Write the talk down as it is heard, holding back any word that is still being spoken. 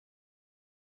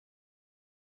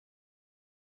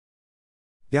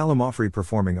Gallimaufry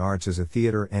Performing Arts is a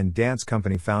theater and dance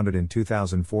company founded in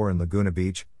 2004 in Laguna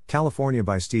Beach, California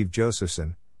by Steve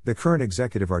Josephson, the current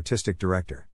executive artistic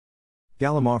director.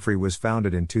 Gallimaufry was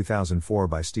founded in 2004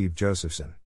 by Steve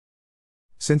Josephson.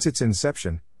 Since its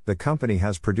inception, the company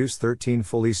has produced 13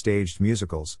 fully staged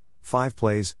musicals, 5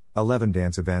 plays, 11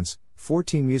 dance events,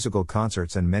 14 musical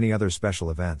concerts and many other special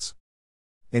events.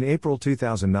 In April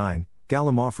 2009,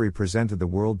 Gallimaufry presented the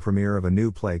world premiere of a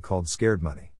new play called Scared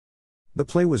Money. The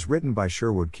play was written by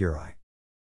Sherwood Kiraly.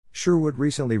 Sherwood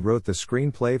recently wrote the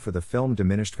screenplay for the film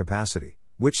Diminished Capacity,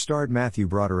 which starred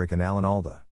Broderick and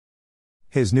Alda.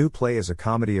 His new play is a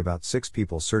comedy about 6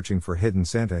 people searching for hidden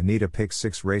Santa. Anita picks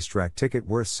 6 racetrack ticket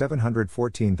worth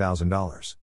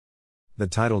 $714,000. The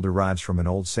title derives from an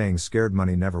old saying, scared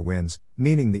money never wins,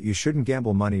 meaning that you shouldn't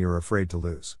gamble money you're afraid to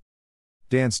lose.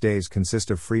 Dance days consist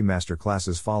of free master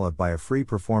classes followed by a free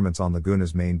performance on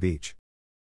Laguna's main beach.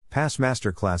 Past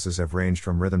master classes have ranged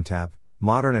from rhythm tap,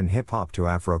 modern and hip-hop to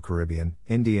Afro-Caribbean,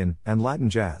 Indian, and Latin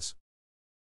jazz.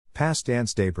 Past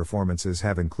dance day performances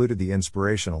have included the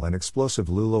inspirational and explosive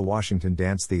Lula Washington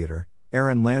Dance Theater,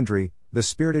 Aaron Landry, the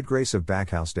spirited grace of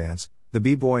Backhouse Dance, the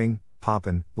b-boying,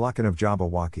 poppin', lockin' of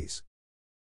Jabberwockies.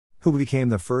 Who became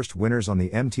the first winners on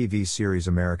the MTV series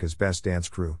America's Best Dance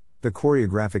Crew, the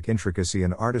choreographic intricacy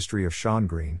and artistry of Sean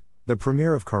Green, the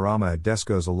premiere of Karama at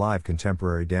Desco's a live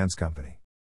contemporary dance company.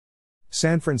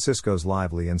 San Francisco's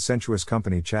lively and sensuous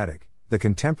company Chaddock, the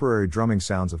contemporary drumming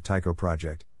sounds of Tycho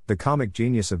Project, the comic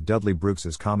genius of Dudley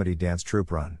Brooks's comedy dance troupe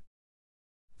Run.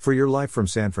 For Your Life from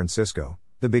San Francisco,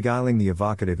 the beguiling the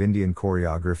evocative Indian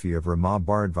choreography of Rama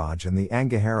Bharadwaj and the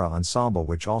Angahara Ensemble,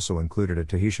 which also included a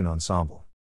Tahitian ensemble.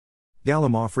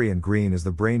 Gallimaufry and Green is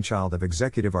the brainchild of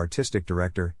executive artistic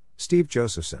director, Steve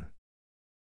Josephson.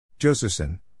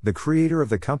 Josephson, the creator of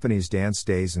the company's Dance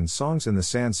Days and Songs in the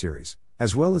Sand series,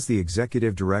 as well as the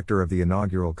executive director of the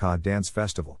inaugural COD Dance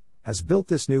Festival, has built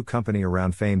this new company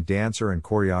around famed dancer and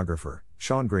choreographer,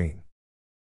 Sean Green.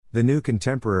 The new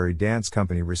contemporary dance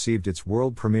company received its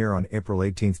world premiere on April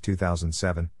 18,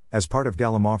 2007, as part of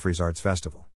Gallimaufry's Arts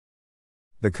Festival.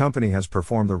 The company has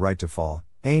performed The Right to Fall,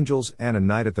 Angels and A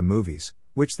Night at the Movies,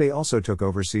 which they also took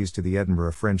overseas to the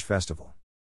Edinburgh Fringe Festival.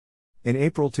 In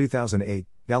April 2008,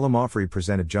 Gallimaufry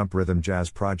presented Jump Rhythm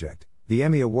Jazz Project, the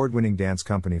Emmy Award-winning dance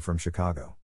company from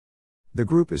Chicago. The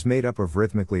group is made up of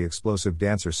rhythmically explosive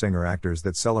dancer-singer-actors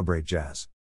that celebrate jazz.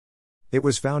 It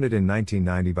was founded in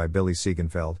 1990 by Billy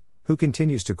Siegenfeld, who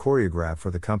continues to choreograph for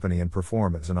the company and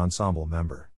perform as an ensemble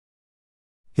member.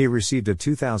 He received a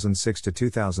 2006 to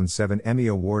 2007 Emmy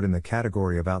Award in the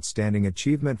category of Outstanding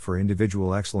Achievement for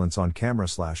Individual Excellence on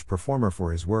Camera/Performer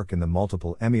for his work in the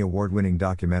multiple Emmy Award-winning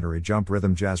documentary Jump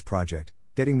Rhythm Jazz Project,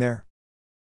 Getting There.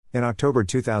 In October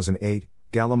 2008,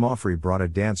 Gallimaufry brought a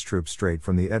dance troupe straight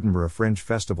from the Edinburgh Fringe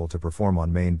Festival to perform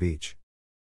on Main Beach.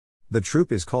 The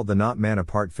troupe is called the Not Man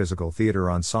Apart Physical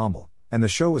Theatre Ensemble, and the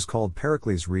show was called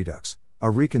Pericles Redux, a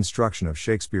reconstruction of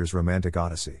Shakespeare's Romantic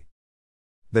Odyssey.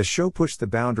 The show pushed the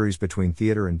boundaries between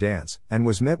theatre and dance, and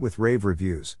was met with rave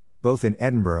reviews, both in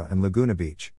Edinburgh and Laguna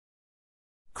Beach.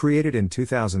 Created in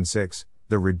 2006,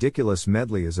 The Ridiculous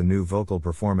Medley is a new vocal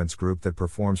performance group that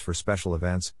performs for special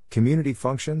events, community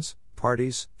functions,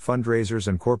 parties, fundraisers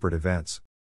and corporate events.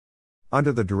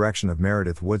 Under the direction of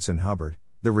Meredith Woodson Hubbard,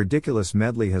 The Ridiculous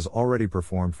Medley has already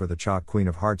performed for the Chalk Queen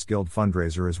of Hearts Guild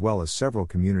fundraiser as well as several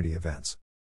community events.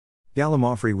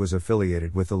 Gallimaufry was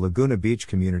affiliated with the Laguna Beach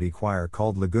community choir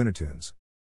called Laguna Tunes.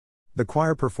 The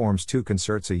choir performs 2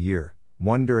 concerts a year,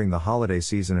 one during the holiday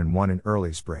season and one in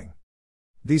early spring.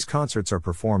 These concerts are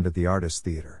performed at the Artists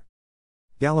Theater.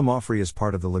 Gallimaufry is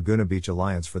part of the Laguna Beach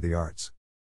Alliance for the Arts.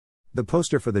 The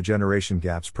poster for the Generation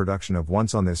Gap's production of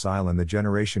Once on This Island. The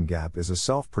Generation Gap is a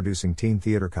self-producing teen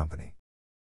theater company.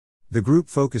 The group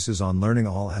focuses on learning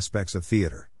all aspects of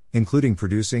theater, including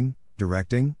producing,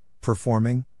 directing,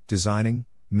 performing, designing,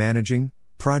 managing,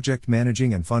 project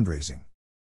managing and fundraising.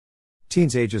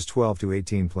 Teens ages 12 to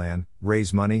 18 plan,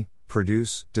 raise money,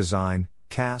 produce, design,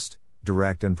 cast,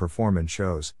 direct and perform in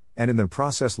shows, and in the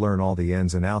process learn all the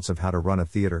ins and outs of how to run a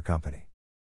theater company.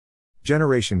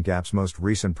 Generation Gap's most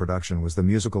recent production was the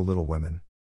musical Little Women.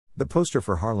 The poster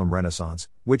for Harlem Renaissance,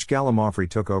 which Gallimaufry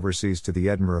took overseas to the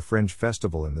Edinburgh Fringe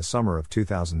Festival in the summer of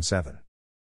 2007.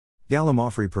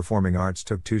 Gallimaufry Performing Arts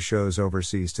took 2 shows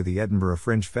overseas to the Edinburgh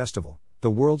Fringe Festival, the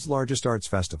world's largest arts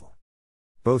festival.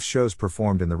 Both shows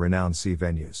performed in the renowned Sea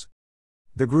venues.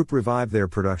 The group revived their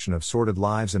production of Sordid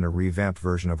Lives in a revamped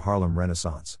version of Harlem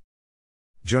Renaissance.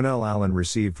 Jonelle Allen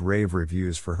received rave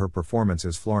reviews for her performance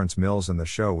as Florence Mills, and the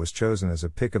show was chosen as a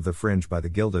pick of the Fringe by the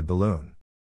Gilded Balloon.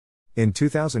 In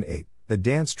 2008, the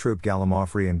dance troupe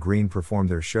Gallimaufry and Green performed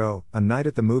their show, A Night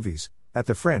at the Movies, At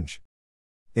the Fringe.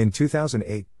 In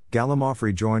 2008,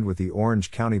 Gallimaufry joined with the Orange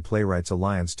County Playwrights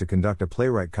Alliance to conduct a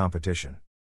playwright competition.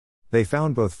 They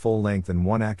found both full-length and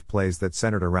one-act plays that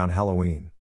centered around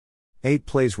Halloween. 8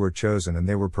 plays were chosen and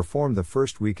they were performed the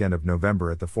first weekend of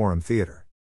November at the Forum Theatre.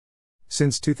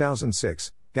 Since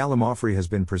 2006, Gallimaufry has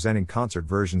been presenting concert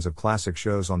versions of classic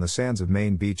shows on the sands of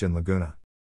Main Beach and Laguna.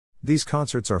 These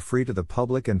concerts are free to the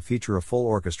public and feature a full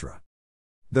orchestra.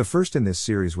 The first in this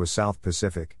series was South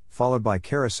Pacific, followed by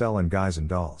Carousel and Guys and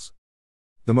Dolls.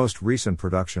 The most recent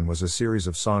production was a series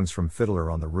of songs from Fiddler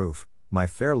on the Roof, My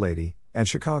Fair Lady, and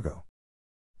Chicago.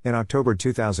 In October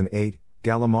 2008,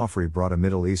 Gallimaufry brought a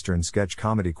Middle Eastern sketch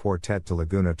comedy quartet to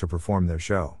Laguna to perform their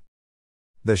show.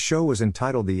 The show was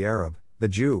entitled The Arab, the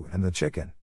Jew, and the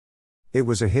Chicken. It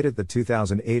was a hit at the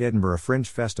 2008 Edinburgh Fringe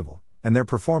Festival, and their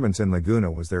performance in Laguna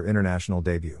was their international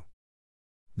debut.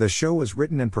 The show was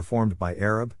written and performed by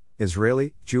Arab,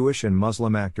 Israeli, Jewish and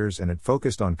Muslim actors, and it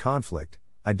focused on conflict,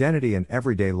 identity and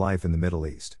everyday life in the Middle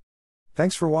East.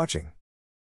 Thanks for watching.